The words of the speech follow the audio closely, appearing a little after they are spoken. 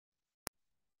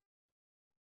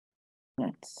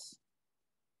minutes.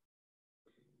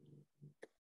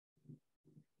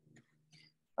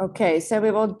 Okay, so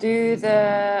we will do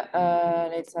the,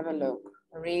 let's have a look.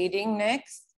 Reading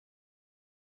next.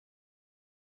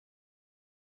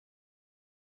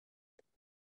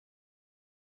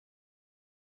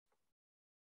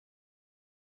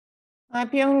 Hi,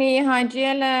 Pyeong-Ni. Hi,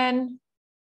 Jielen.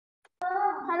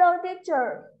 Hello,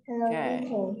 teacher. Hello, Okay.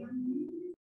 teacher.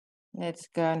 Let's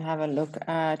go and have a look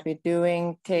at, we're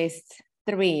doing test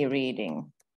 3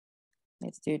 reading.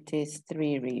 Let's do test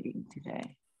 3 reading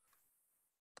today.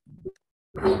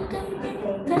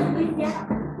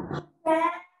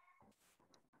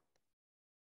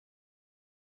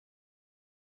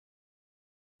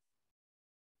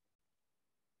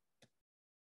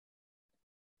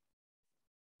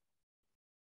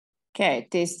 Okay,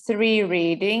 test 3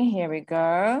 reading, here we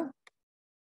go.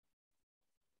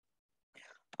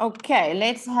 Okay,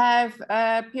 let's have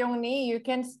Pyeong-Ni, you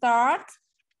can start.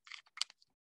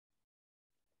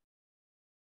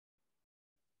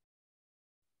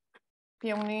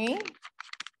 Pyeong-Ni.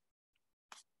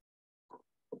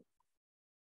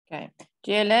 Okay,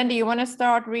 Jielen, do you want to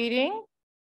start reading?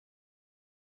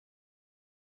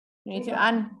 You need to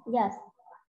Yes.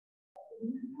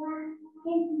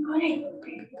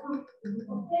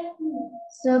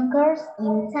 Circles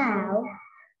in town,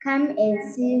 come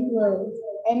and see words,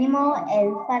 animal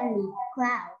and funny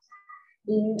clouds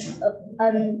in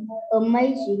an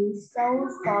amazing show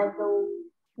for the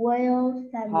whole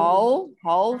family.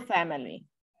 Whole family.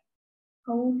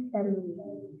 Whole family.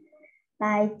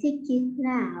 Buy tickets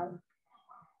now.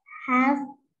 Have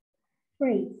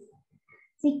free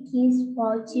tickets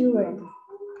for children.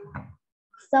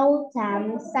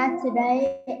 Showtime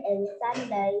Saturday and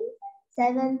Sunday,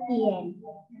 7 p.m.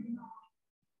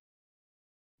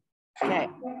 Okay,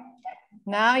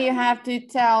 now you have to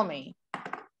tell me.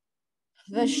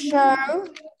 The show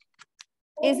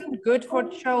isn't good for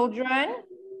children.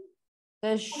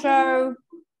 The show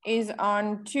is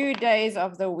on 2 days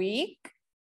of the week.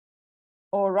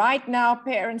 Or right now,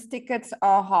 parents' tickets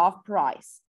are half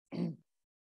price.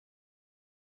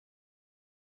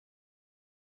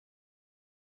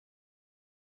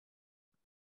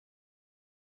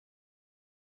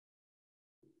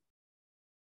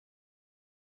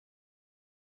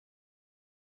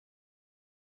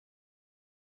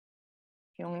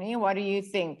 Pyeong-Ni, what do you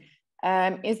think?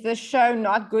 Is the show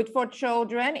not good for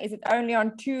children? Is it only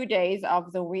on 2 days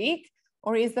of the week?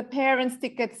 Or is the parents'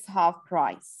 tickets half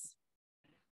price?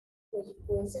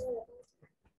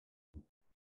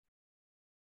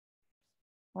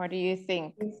 What do you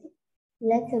think?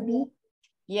 Letter B.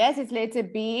 Yes, it's letter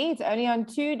B. It's only on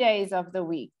 2 days of the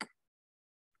week.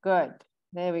 Good.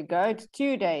 There we go. It's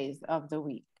 2 days of the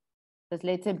week. That's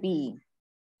letter B.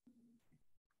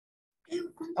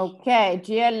 Okay,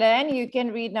 Jielen, you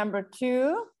can read number 2.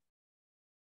 You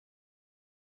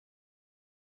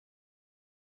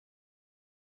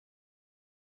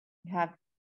have.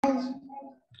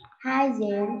 Hi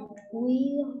Jen,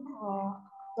 we are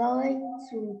going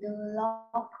to the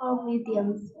local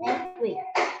museums next week.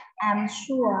 I'm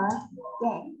sure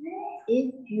that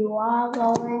if you are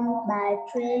going by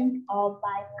train or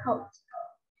by coach.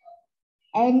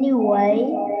 Anyway,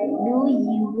 do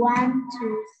you want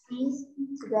to see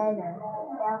together,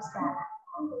 Elsa?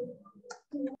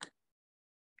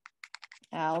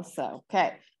 Elsa,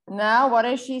 okay. Now, what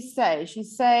does she say?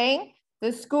 She's saying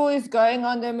the school is going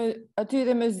on to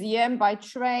the museum by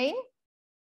train.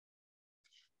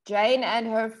 Jane and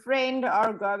her friend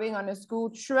are going on a school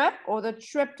trip, or the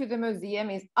trip to the museum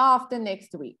is after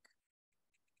next week.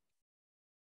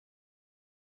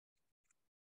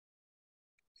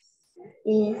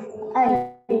 Is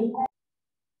A.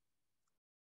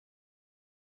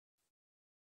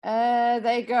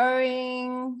 They're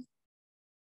going,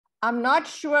 I'm not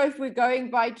sure if we're going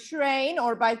by train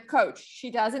or by coach. She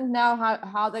doesn't know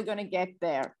how they're going to get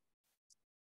there.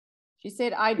 She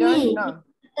said, I don't know.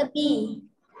 B.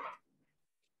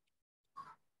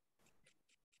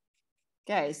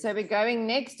 Okay, so we're going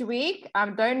next week. I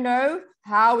don't know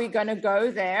how we're going to go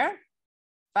there,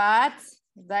 but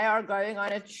they are going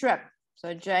on a trip.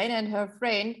 So Jane and her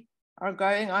friend are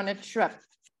going on a trip.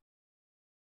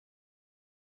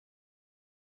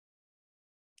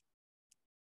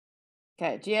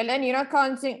 Okay, Jielen, you're not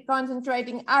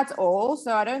concentrating at all,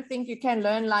 so I don't think you can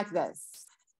learn like this.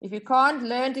 If you can't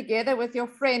learn together with your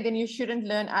friend, then you shouldn't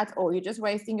learn at all. You're just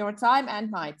wasting your time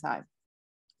and my time.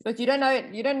 But you don't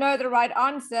know the right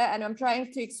answer, and I'm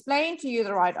trying to explain to you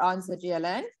the right answer,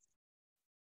 Jielen.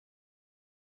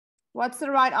 What's the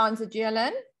right answer,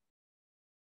 Jielen?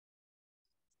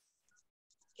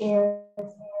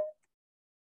 Is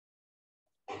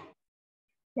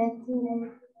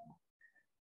Letter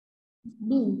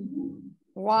B.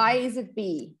 Why is it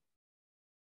B?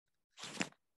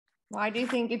 Why do you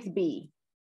think it's B?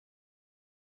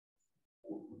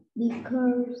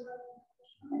 Because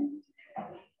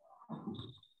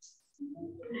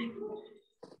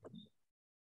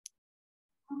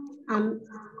I'm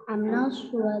not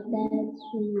sure that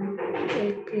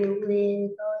we're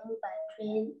going by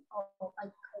train or by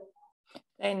car.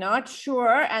 They're not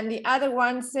sure. And the other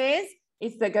one says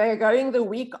they're going the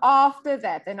week after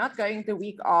that. They're not going the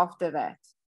week after that.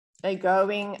 They're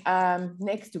going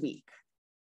next week.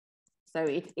 So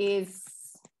it is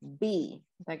B.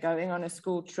 They're going on a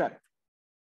school trip.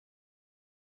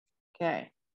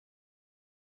 Okay.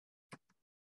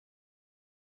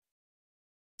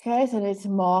 Okay, so let's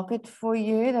mark it for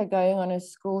you. They're going on a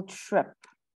school trip.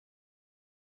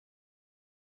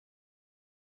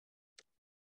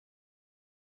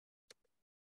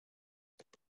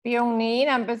 Phuong,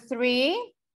 number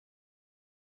 3.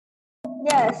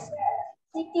 Yes,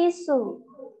 city zoo.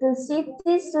 The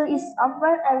city zoo is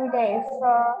open every day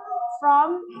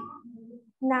from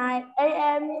 9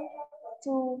 a.m.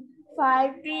 to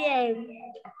 5 p.m.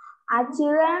 Our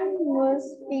children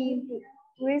must be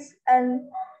with an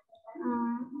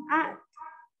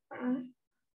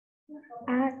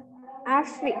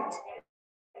outfit,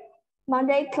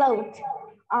 Monday clothes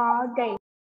all day.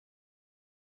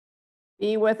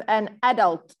 Be with an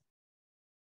adult.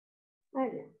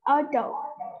 An adult.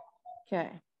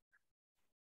 Okay.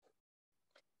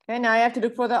 Okay, now you have to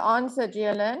look for the answer,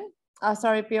 Jialin.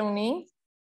 Sorry, Phuong.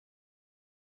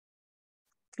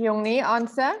 Phuong,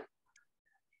 answer.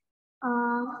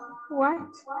 What?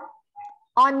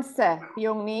 Answer,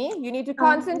 Phuong. You need to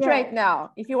concentrate Yeah.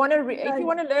 now. If you want to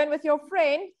learn with your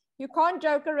friend, you can't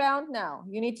joke around now.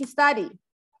 You need to study.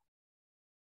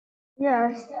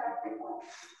 Yes.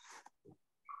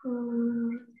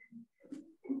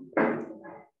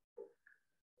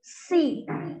 C.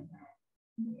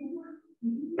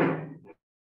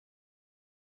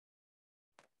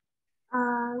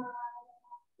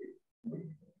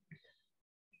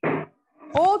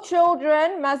 All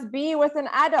children must be with an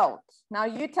adult. Now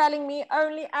you're telling me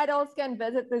only adults can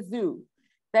visit the zoo.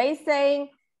 They're saying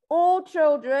all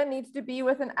children needs to be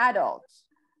with an adult.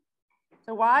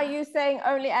 So why are you saying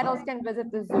only adults can visit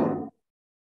the zoo?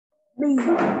 B.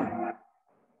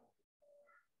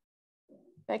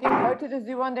 They can go to the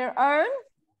zoo on their own?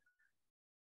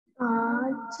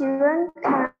 Children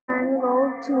can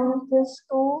go to the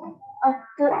school of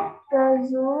the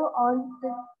zoo on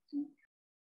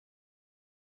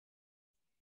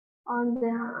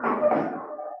their own.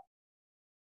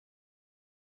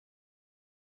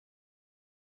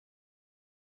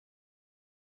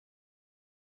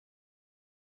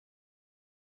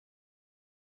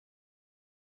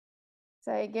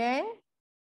 Say again.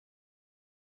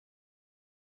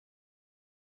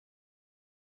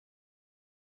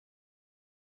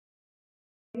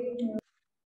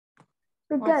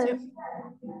 Because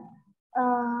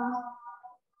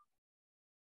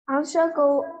answer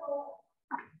go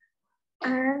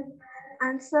and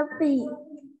answer B.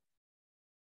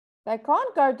 They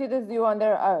can't go to the zoo on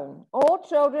their own. All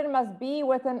children must be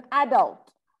with an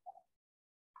adult.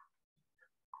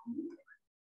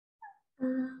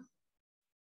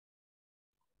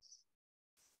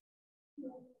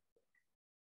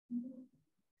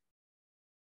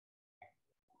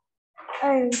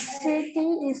 And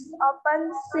city is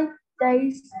open 6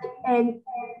 days in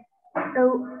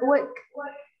the week.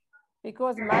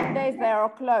 Because Mondays they are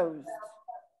closed.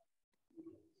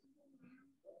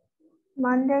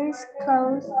 Mondays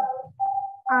closed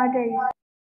all day.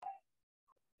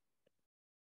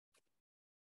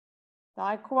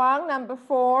 Quang, number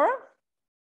 4.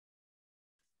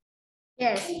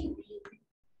 Yes.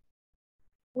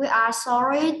 We are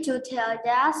sorry to tell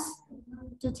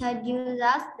you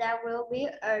that there will be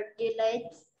a delay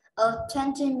of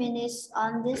 20 minutes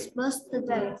on this bus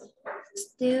today.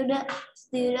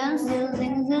 Students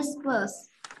using this bus.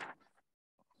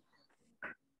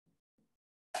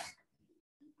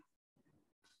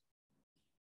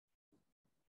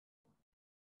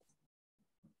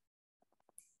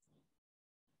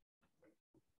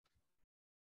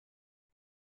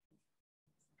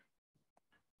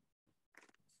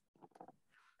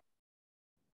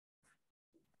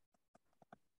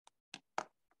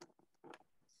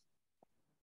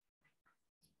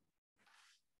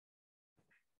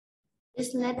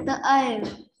 It's letter A.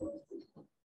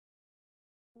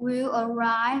 Will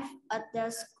arrive at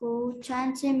the school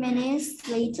 20 minutes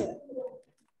later.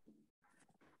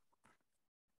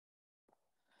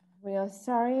 We are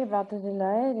sorry about the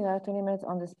delay. You have 20 minutes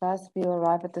on this bus. We will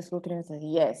arrive at the school 20 minutes later.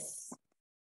 Yes.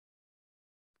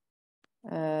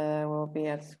 Will be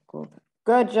at school.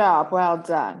 Good job. Well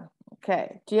done.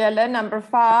 Okay. Jiela, number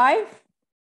 5.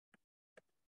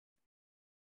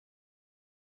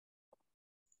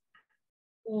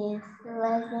 Is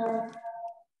letter.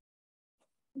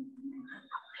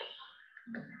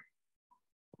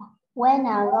 When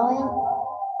are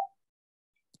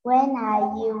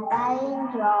you buying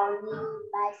your new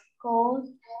bicycle?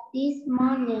 This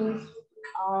morning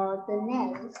or the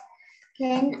next?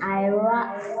 Can I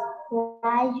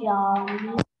ride your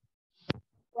new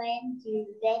when you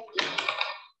get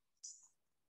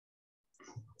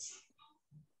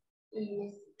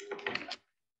it?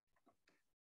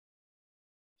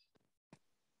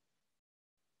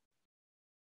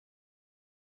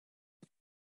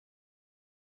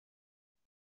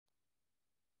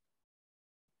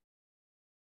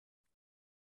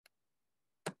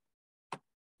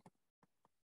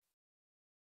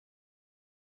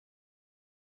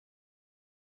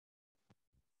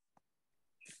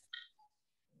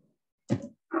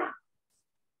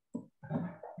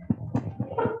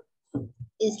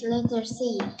 It's letter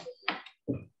C.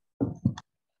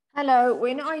 Hello.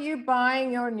 When are you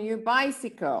buying your new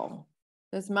bicycle?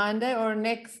 This Monday or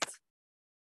next?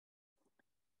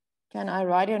 Can I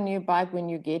ride your new bike when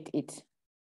you get it?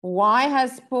 Why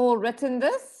has Paul written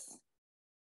this?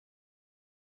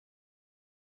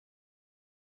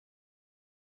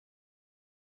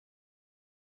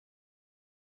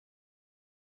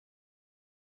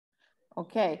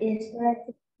 Okay. It's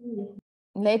letter C.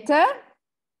 Letter?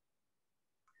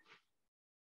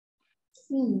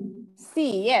 C.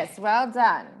 C. Yes. Well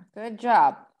done. Good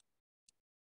job.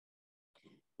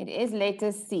 It is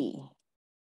letter C.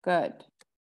 Good.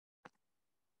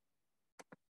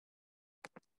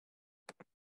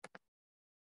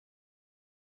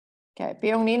 Okay.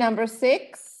 Phuong, number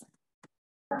 6.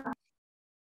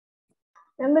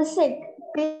 Number 6.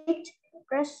 Big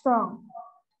restaurant.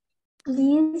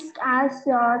 Please ask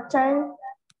your child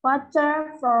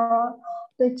water for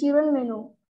the children menu.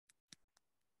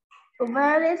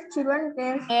 Various children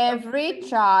get Every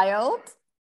child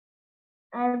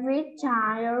every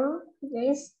child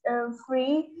gets a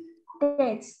free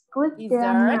taste with their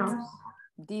dessert, meals.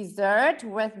 dessert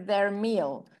with their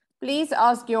meal. Please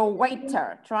ask your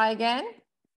waiter. Try again.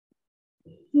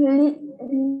 Please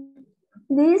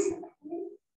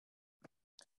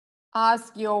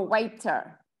Ask your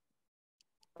waiter.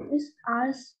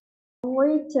 ask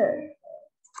waiter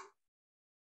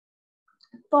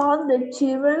for the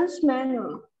children's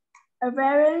menu. A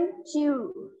very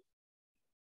chill.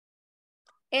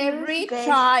 Every Gets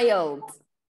child.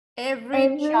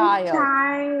 Every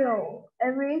child.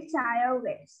 Every child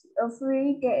gets a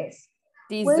free taste.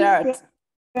 Dessert.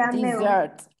 Their meal.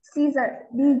 Dessert.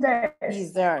 Dessert.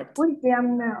 Dessert. With their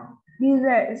meal.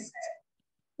 Desserts.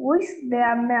 With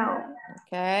their meal.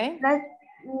 Okay.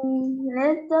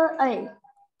 Letter A.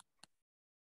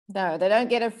 No, they don't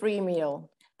get a free meal.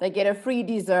 They get a free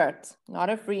dessert, not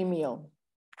a free meal.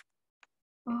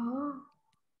 Oh.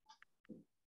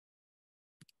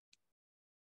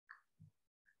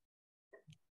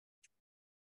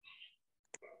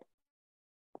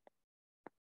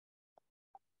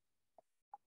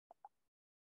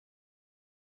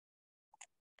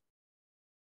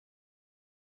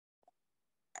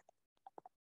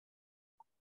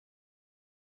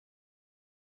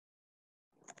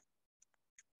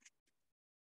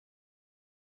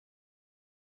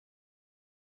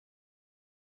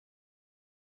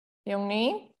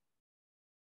 Phuong,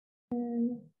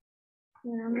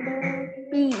 Number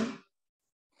B.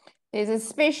 there's a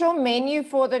special menu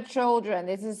for the children.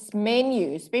 There's this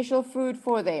menu, special food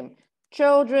for them.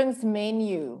 Children's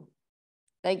menu.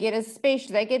 They get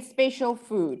special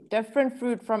food, different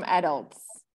food from adults.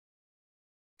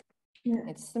 Yeah.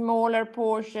 It's smaller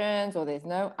portions or there's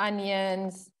no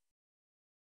onions.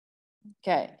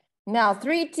 Okay, now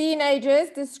 3 teenagers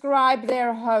describe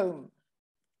their home.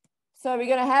 So we're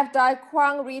going to have Dai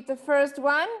Quang read the first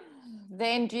one,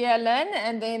 then Jia Lin,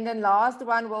 and then the last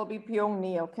one will be Phuong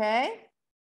Nhi, okay?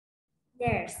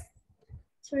 Yes.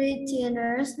 3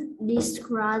 teenagers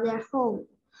describe their home.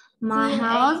 My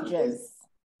house is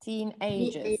in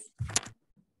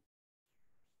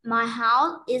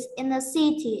the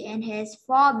city and has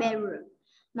 4 bedrooms.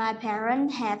 My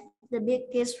parents have the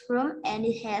biggest room and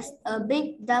it has a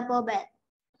big double bed.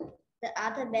 The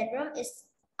other bedroom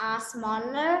are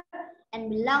smaller and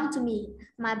belong to me,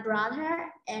 my brother,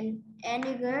 and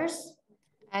any guests.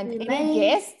 And any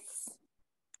guests?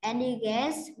 Any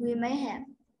guests we may have.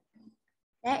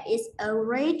 There is a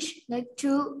garage next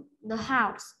to the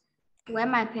house where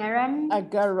my parents... A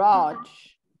garage.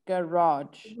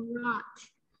 Garage.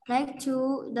 Next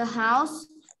to the house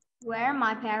Where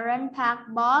my parents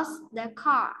bought their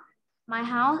car. My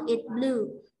house is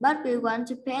blue, but we want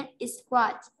to paint it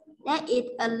white. There is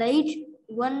a large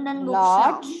wooden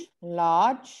bookshelf.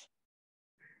 Large.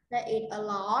 There is a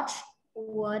large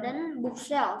wooden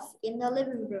bookshelf in the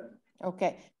living room.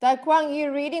 Okay. Quang,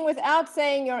 you're reading without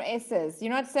saying your S's.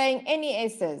 You're not saying any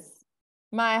S's.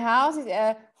 My house is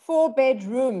 4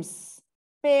 bedrooms.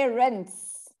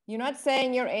 Parents. You're not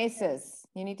saying your S's.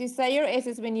 You need to say your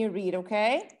S's when you read,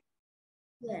 okay?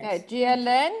 Yes. Okay,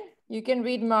 Jialin, you can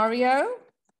read Mario.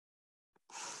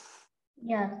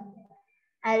 Yes.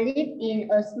 I live in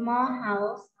a small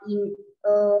house in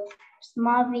a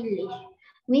small village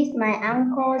with my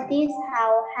uncle. This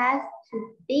house has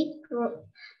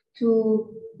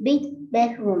two big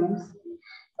bedrooms,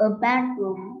 a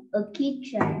bathroom, a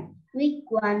kitchen, with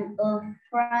one of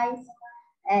fries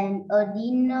and a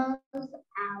dinner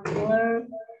hour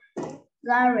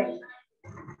garage.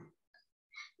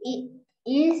 It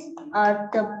is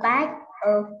at the back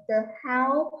of the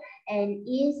house and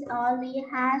it only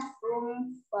has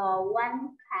room for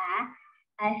one car.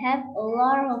 I have a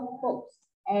lot of books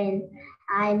and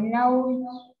I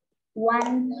know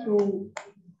want to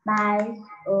buy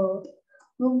a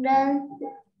wooden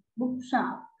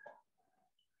bookshop.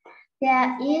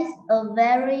 There is a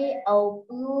very old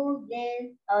blue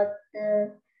gate at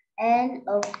the end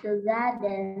of the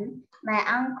garden. My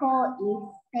uncle is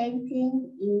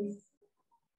painting is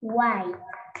white.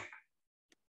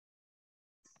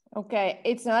 Okay,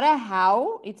 it's not a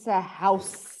how, it's a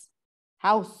house.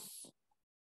 House.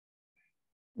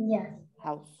 Yes.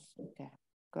 House. Okay,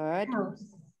 good. House.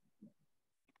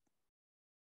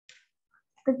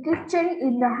 The kitchen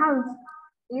in the house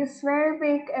is very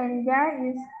big and there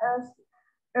is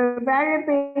a very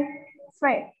big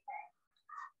fridge.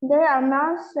 There are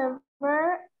now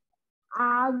several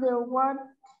other ones.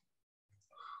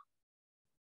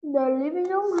 The living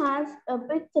room has a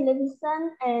big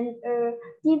television and a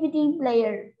DVD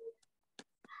player.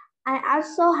 I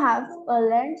also have a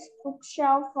large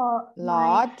bookshelf for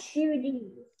my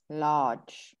DVDs.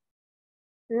 Large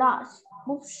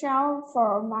Bookshelf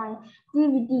for my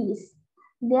DVDs.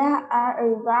 There are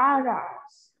a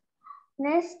garage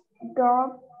next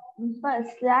door, but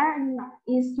there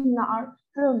is not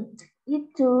room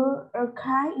to a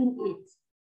car in it.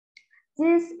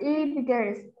 This is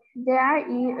because there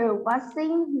is a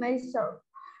washing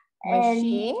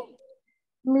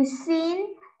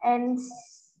machine and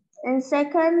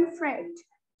second fridge.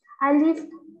 I live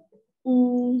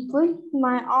with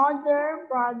my older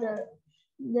brother.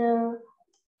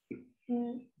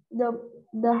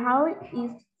 The house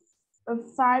is a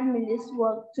 5 minutes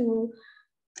walk to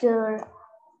the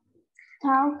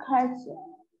town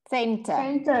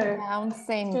center. Town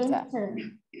center.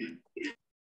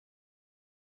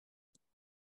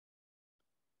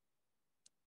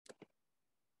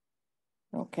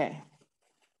 Okay.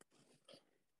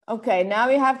 Okay, now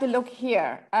we have to look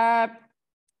here.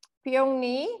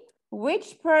 Phuong,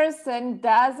 which person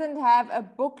doesn't have a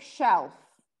bookshelf?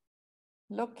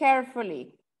 Look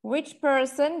carefully. Which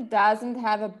person doesn't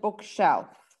have a bookshelf?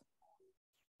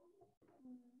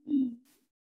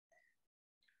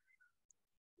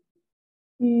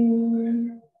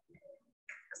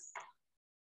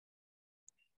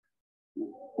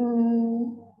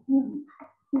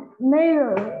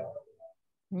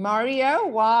 Mario,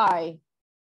 why?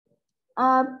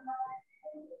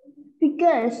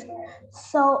 Because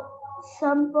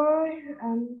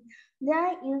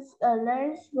there is a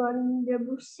large wooden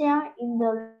bookshelf in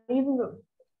the living room,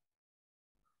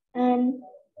 and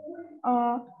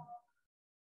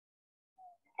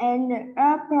the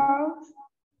upper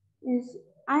is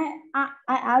I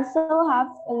also have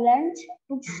a large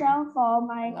bookshelf for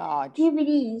my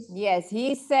DVDs. Yes,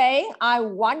 he's saying I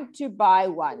want to buy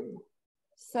one.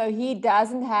 So he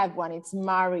doesn't have one. It's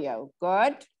Mario.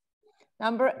 Good.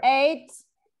 Number 8,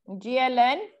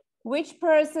 Jialin. Which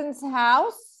person's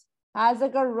house has a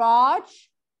garage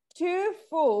too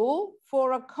full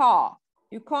for a car?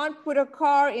 You can't put a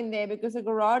car in there because the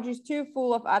garage is too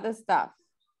full of other stuff.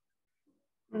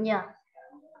 Yeah.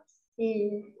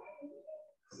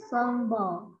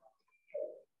 Sunbow.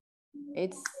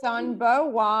 It's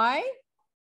Sunbow. Why?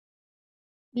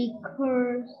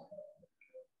 Because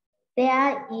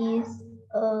there is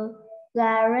a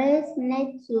garage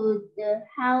next to the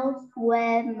house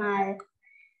where my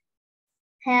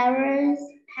parents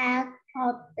park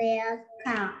their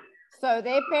car. So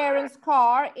their parents'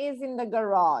 car is in the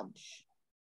garage.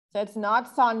 So it's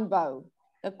not Sunbow.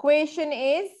 The question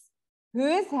is,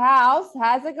 whose house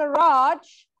has a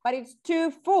garage, but it's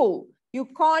too full? You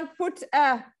can't put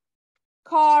a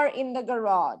car in the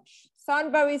garage.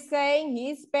 Sanbo is saying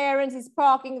his parents is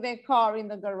parking their car in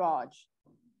the garage.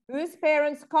 Whose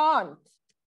parents can't?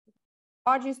 The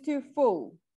garage is too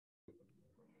full.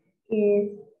 Is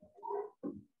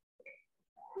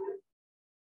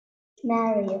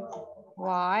Mario.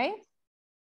 Why?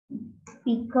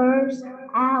 Because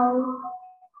our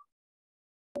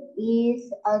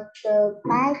is at the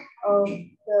back of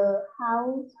the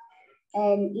house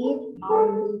and it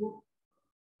only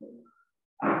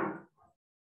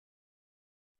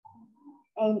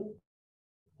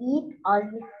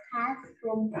has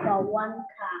room for one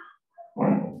car.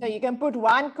 So you can put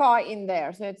one car in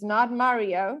there. So it's not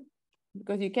Mario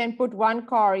because you can put one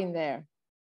car in there.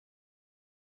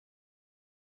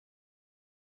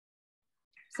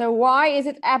 So why is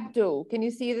it Abdul? Can you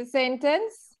see the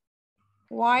sentence?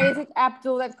 Why is it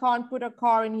Abdul that can't put a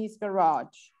car in his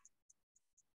garage?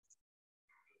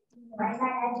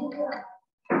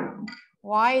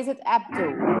 Why is it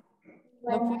Abdul?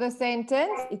 Look for the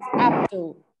sentence. It's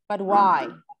Abdul. But why?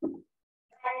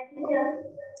 Because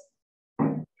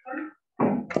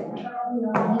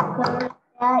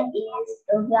there is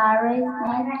a garage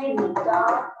next to the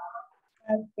door,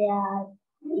 but there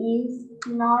is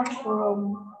not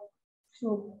room to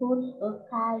put a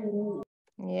car in it.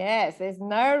 Yes, there's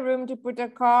no room to put a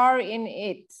car in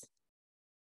it.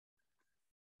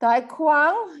 Tai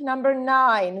Quang, number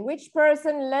 9. Which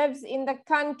person lives in the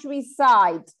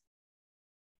countryside?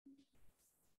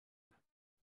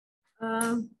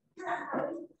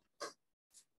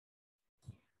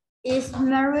 Is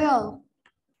Mario.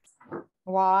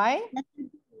 Why?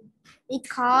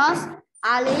 Because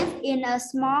I live in a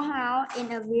small house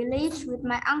in a village with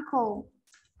my uncle.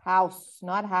 House,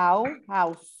 not how,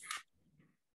 house.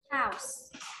 House.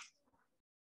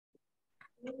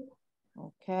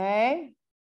 Okay.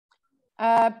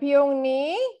 Phuong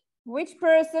Nhi, which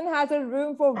person has a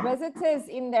room for visitors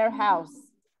in their house?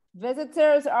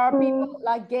 Visitors are people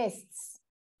like guests.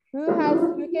 Who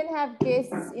can have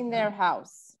guests in their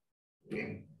house?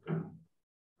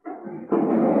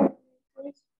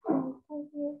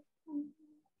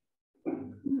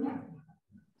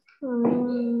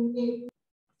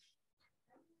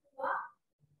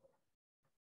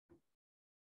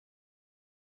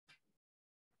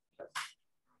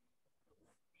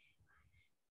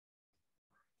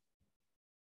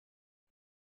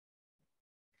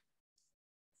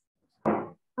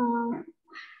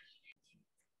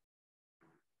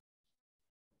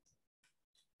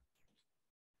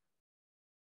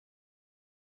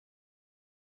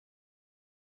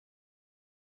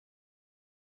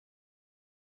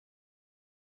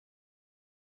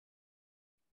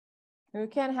 Who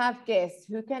can have guests?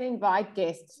 Who can invite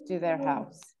guests to their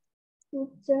house?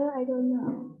 Teacher, I don't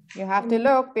know. You have to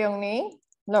look, Phuong Nhi.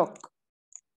 Look.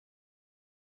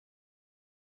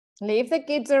 Leave the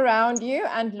kids around you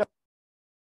and look.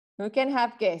 Who can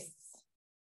have guests?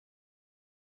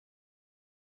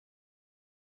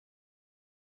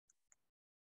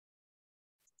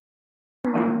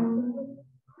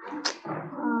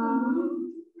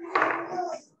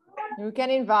 Who can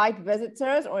invite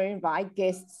visitors or invite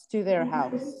guests to their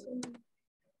house?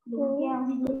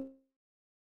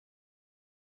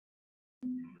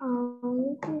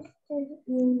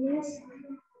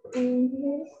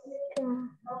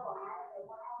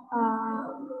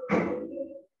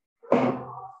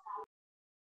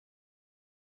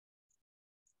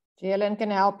 Jalen can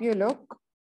help you look.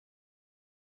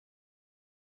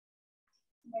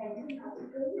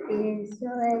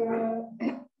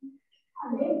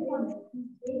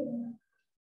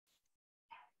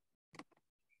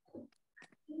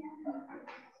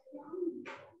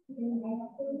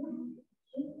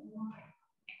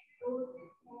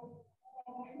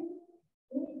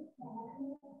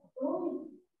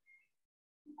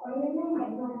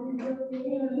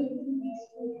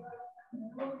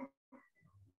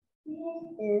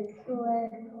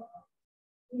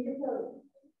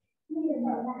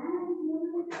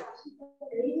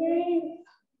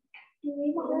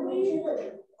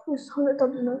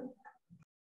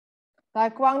 Tai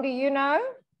Quang, do you know?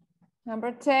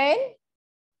 Number 10?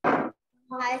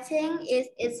 I think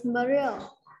it's Mario.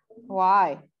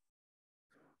 Why?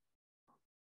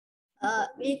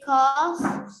 Because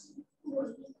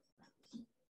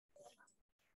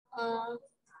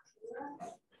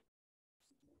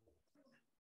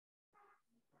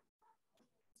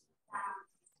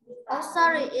oh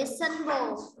sorry, it's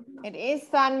Sunbo. It is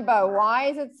Sanbo. Why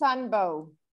is it Sanbo?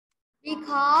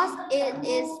 Because it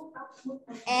is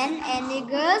any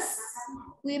guess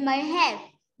we may have.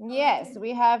 Yes,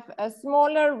 we have a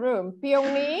smaller room.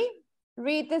 Phuong Nhi,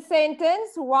 read the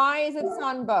sentence. Why is it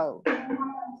Sanbo?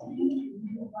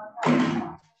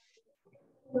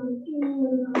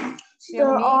 The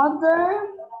other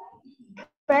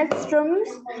bedrooms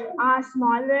are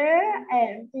smaller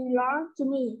and belong to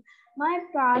me. My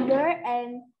brother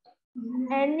and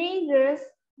any girls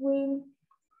we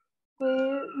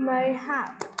may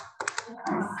have.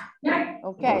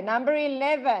 Okay, number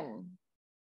 11.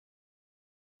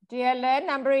 GLN,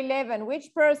 number 11.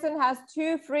 Which person has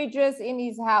 2 fridges in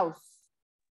his house?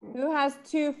 Who has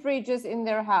 2 fridges in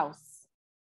their house?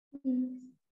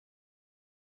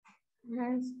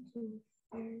 Has to.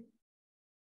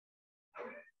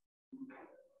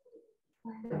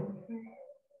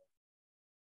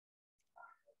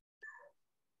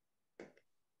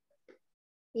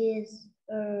 Is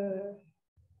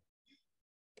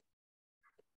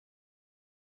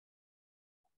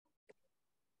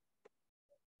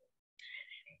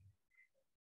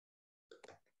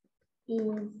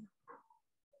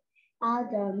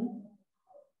Adam.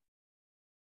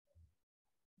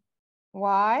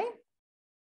 Why?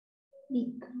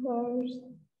 Because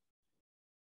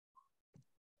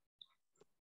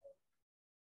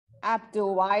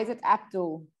Abdul. Why is it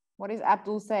Abdul? What is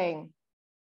Abdul saying?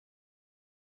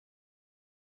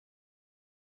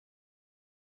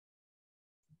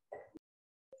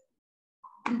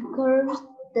 Because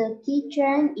the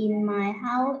kitchen in my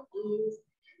house is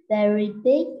very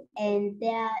big and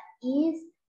there is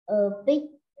a big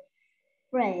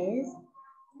fridge,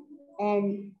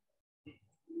 and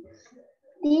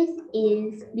this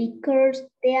is because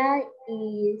there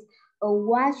is a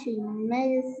washing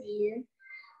machine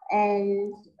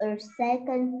and a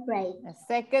second fridge. A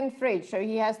second fridge. So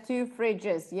he has 2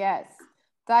 fridges. Yes.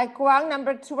 Taekwang,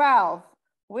 number 12.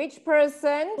 Which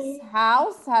person's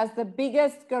house has the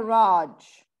biggest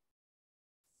garage?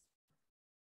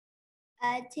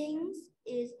 I think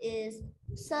it is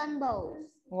Sunbow.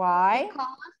 Why? Because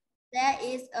there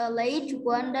is a large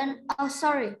wooden, oh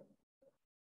sorry.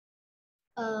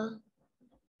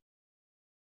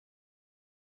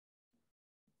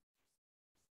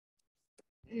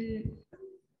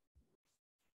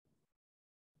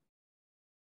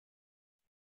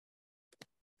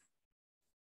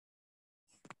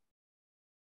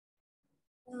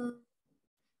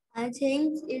 I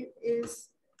think it is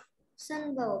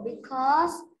Sunbow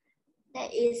because there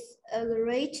is a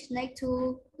garage next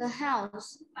to the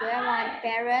house where my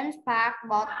parents park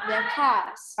both their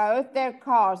cars. Both their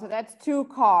cars. So that's 2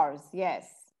 cars.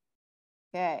 Yes.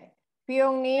 Okay.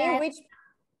 Phuong Nhi,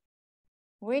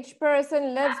 which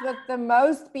person lives with the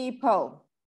most people?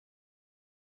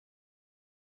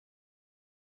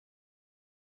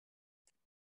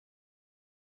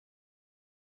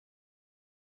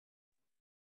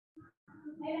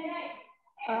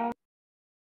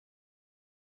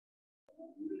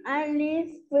 I live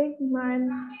with my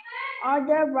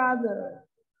other brother.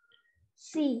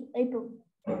 See, April.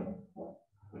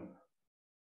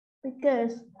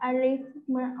 Because I live with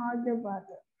my other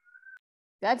brother.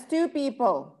 That's 2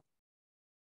 people.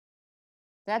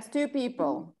 That's 2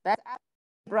 people. That's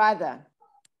brother.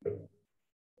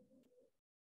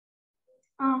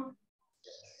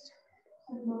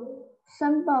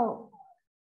 Simple.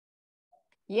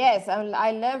 Yes,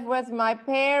 I live with my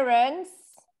parents.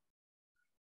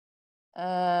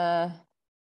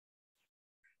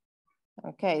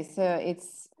 Okay, so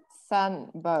it's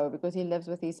Sanbo because he lives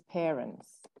with his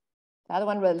parents. The other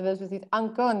one lives with his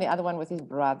uncle and the other one with his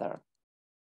brother.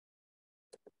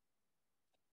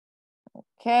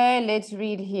 Okay, let's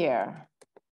read here.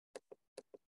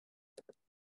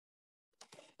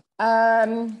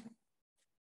 Phuong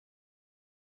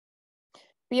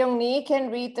Nhi can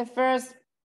read the first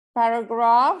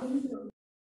paragraph.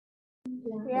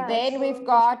 Yes. Then we've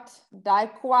got Dai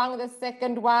Quang, the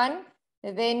second one.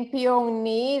 Then Phuong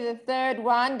Nhi, the third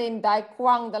one. Then Dai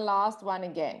Quang, the last one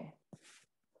again.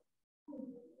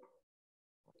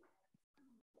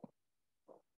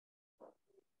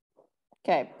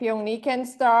 Okay, Phuong Nhi can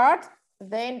start.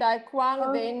 Then Dai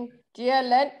Quang, then Jia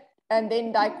Let, and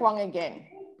then Dai Quang again.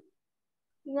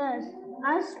 Yes,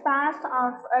 as part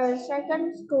of a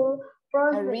second school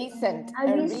project. A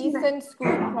recent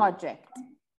school project.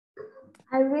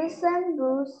 I recently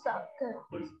do soccer.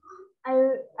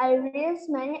 I read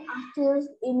many articles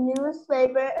in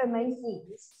newspaper and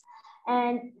magazines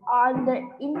and on the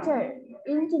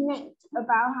internet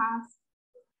about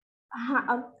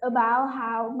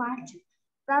how much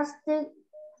plastic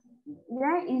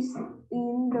there is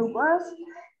in the world.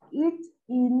 It's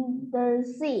in the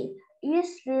sea,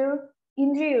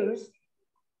 in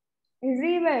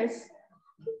rivers,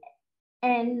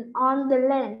 and on the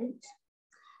land.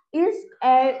 It's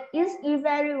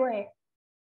everywhere.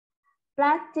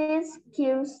 Plastic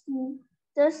kills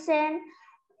dozens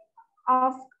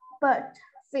of birds,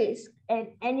 fish and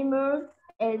animals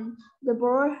and the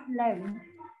land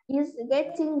is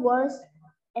getting worse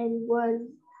and worse.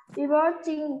 People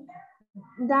think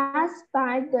that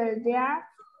by the year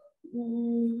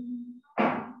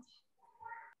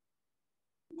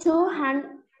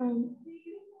 2015.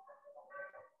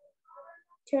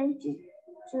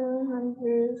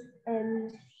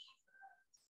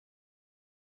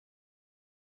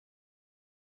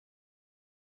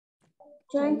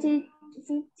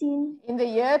 In the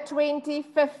year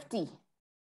 2050.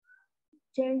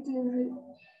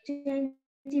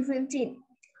 2015,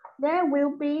 there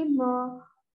will be more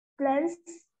plants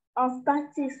of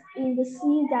plastics in the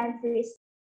sea than fish.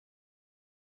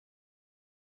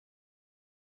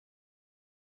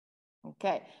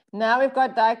 Okay, now we've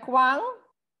got Dai Quang.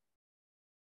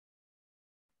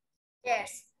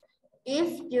 Yes.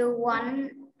 If you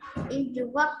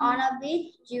work on a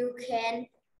beach, you can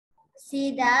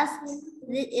see that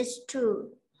this is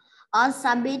true. On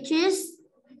some beaches,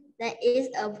 there is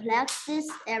a plastic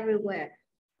everywhere.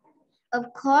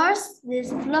 Of course, this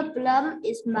problem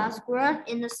is much worse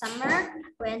in the summer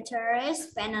when tourists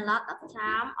spend a lot of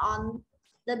time on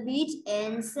the beach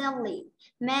and sailing.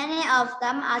 Many of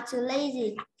them are too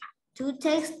lazy to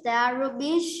take their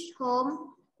rubbish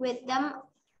home with them,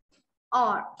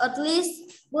 or at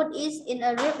least put it in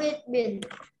a rubbish bin.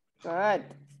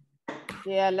 Good.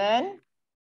 Jalen.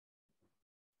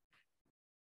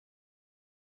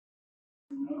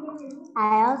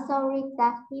 I also read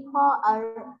that people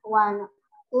are one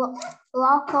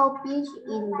local beach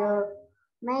in the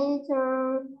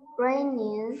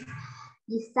Mediterranean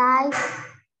decides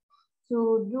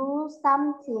to do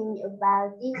something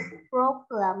about this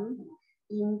problem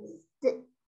instead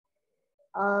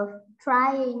of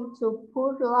trying to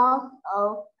put lots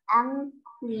of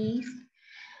angry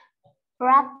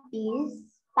rabbits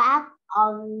back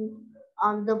on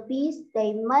the beach.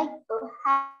 They make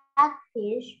a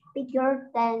fish bigger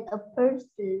than a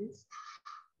person's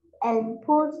and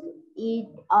put it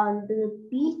on the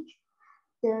beach.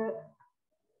 The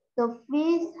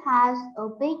fish has a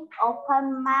big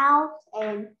open mouth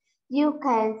and you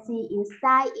can see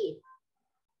inside it.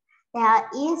 There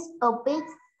is a big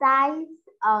sign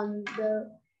on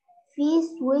the fish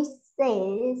which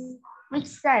says,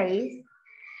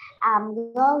 I'm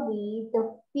Goldie the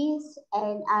fish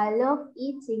and I love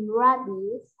eating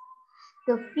rabbits.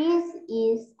 The fish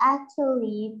is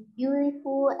actually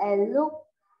beautiful and looks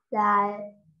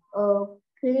like a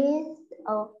piece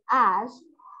of ash,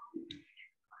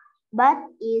 but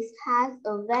it has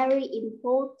a very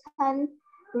important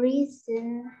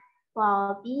reason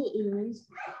for being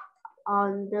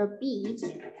on the beach.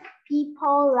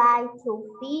 People like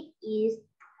to feed it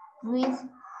with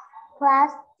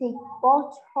plastic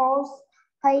bottles,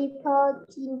 paper,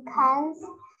 tin cans,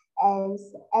 and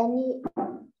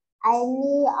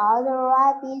any other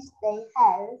rubbish they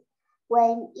have.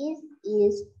 When it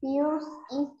is filled,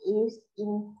 it is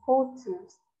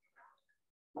important.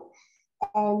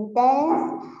 And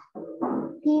then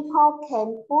people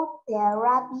can put their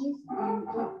rubbish in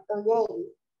it again.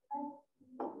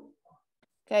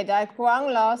 Okay, Dai Quang,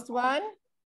 last one.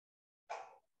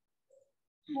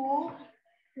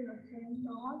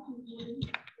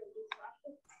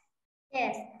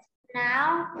 Yes,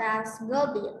 now that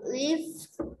Goldie lives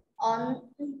on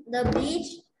the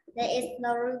beach, there is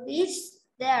no rubbish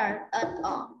there at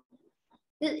all.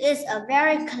 This is a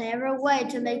very clever way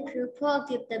to make people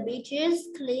keep the beaches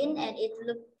clean and it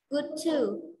looks good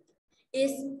too.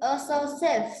 It also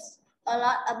saves a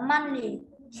lot of money.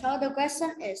 So the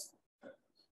question is,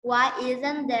 why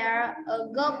isn't there a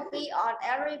Goldie on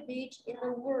every beach in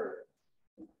the world?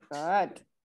 Good.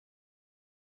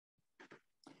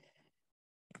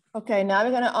 Okay, now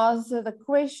we're going to answer the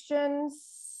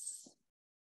questions.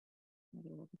 Maybe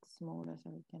a little bit smaller so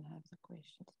we can have the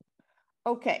questions.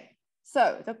 Okay,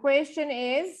 so the question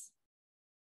is,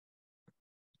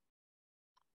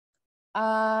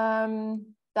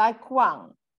 Dai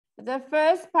Quang, the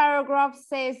first paragraph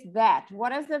says that.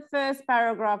 What does the first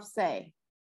paragraph say?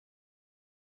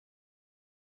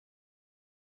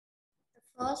 The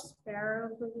first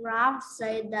paragraph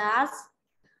says that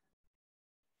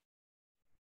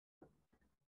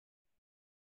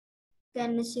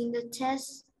can you see the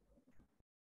test?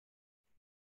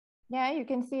 Yeah, you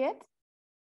can see it.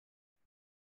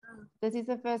 This is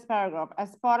the first paragraph.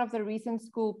 As part of the recent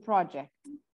school project.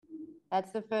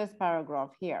 That's the first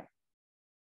paragraph here.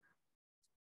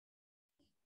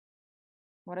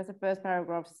 What does the first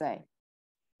paragraph say?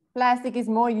 Plastic is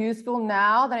more useful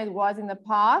now than it was in the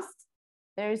past.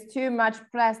 There is too much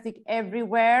plastic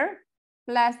everywhere.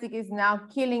 Plastic is now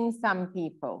killing some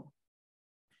people.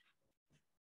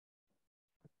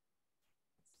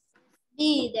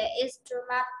 B. There is too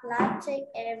much plastic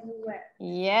everywhere.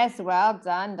 Yes, well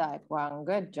done, Quang.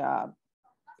 Good job.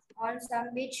 On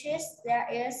some beaches, there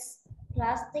is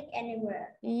plastic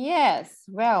anywhere. Yes,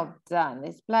 well done.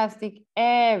 There's plastic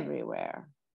everywhere.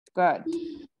 Good.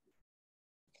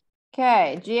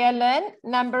 Okay, GLN,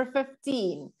 number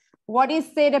 15. What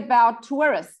is said about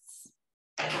tourists?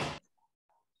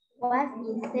 What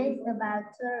is said about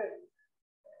tourists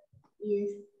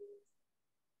is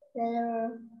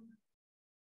there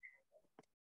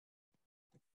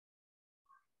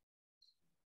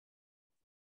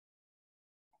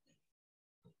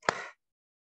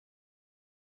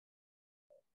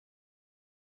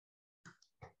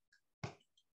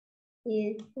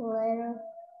is where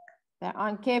They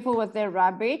aren't careful with their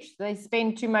rubbish. They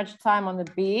spend too much time on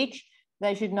the beach.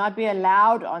 They should not be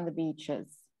allowed on the beaches.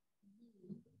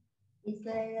 is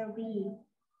letter B.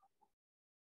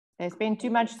 They spend too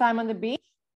much time on the beach.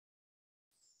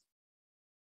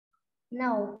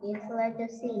 No, it's letter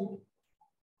C.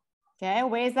 Okay,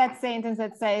 where's that sentence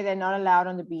that say they're not allowed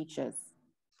on the beaches?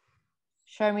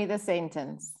 Show me the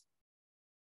sentence.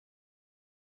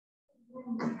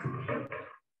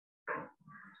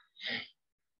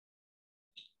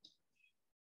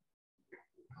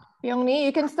 Phuong,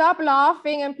 you can stop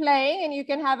laughing and playing and you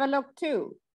can have a look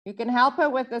too. You can help her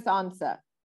with this answer.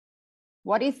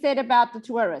 What is said about the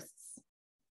tourists?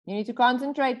 You need to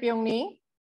concentrate, Phuong.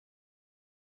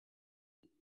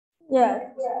 Yes.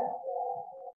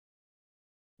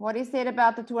 What is said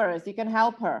about the tourists? You can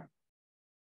help her.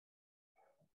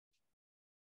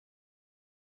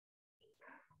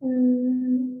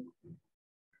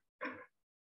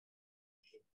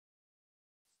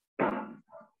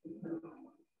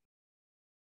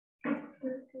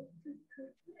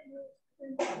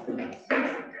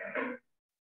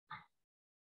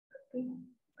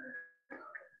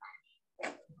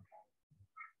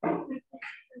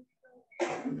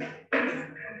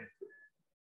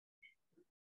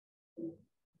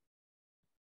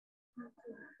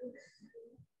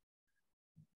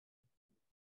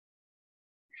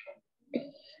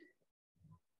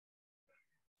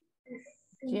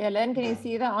 GLN, can you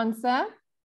see the answer?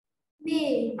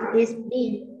 B. It's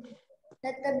B.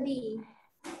 Letter B.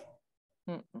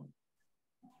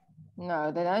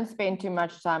 No, they don't spend too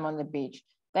much time on the beach.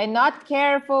 They're not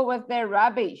careful with their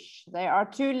rubbish. They are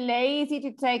too lazy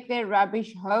to take their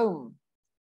rubbish home.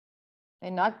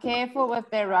 They're not careful with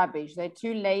their rubbish. They're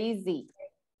too lazy.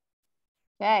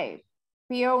 Okay.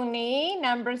 Peony,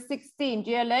 number 16.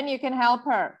 GLN, you can help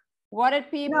her. What did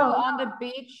people on the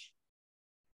beach?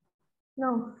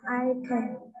 No, I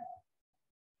can.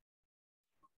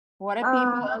 What are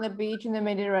people on the beach in the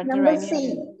Mediterranean? Number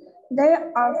C. They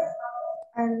are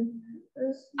an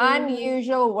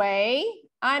unusual way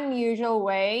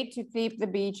to keep the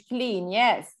beach clean.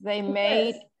 Yes, they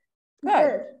made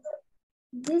good.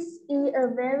 This is a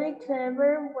very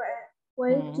clever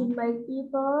way to make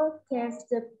people keep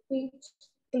the beach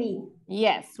clean.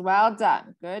 Yes, well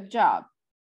done. Good job.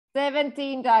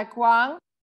 17, Quang.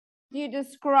 You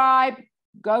describe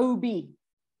Gobi.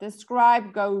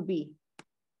 Describe Gobi.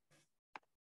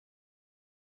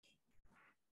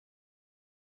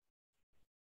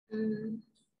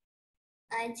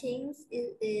 I think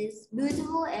it is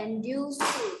beautiful and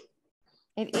useful.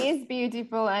 It is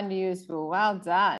beautiful and useful. Well done.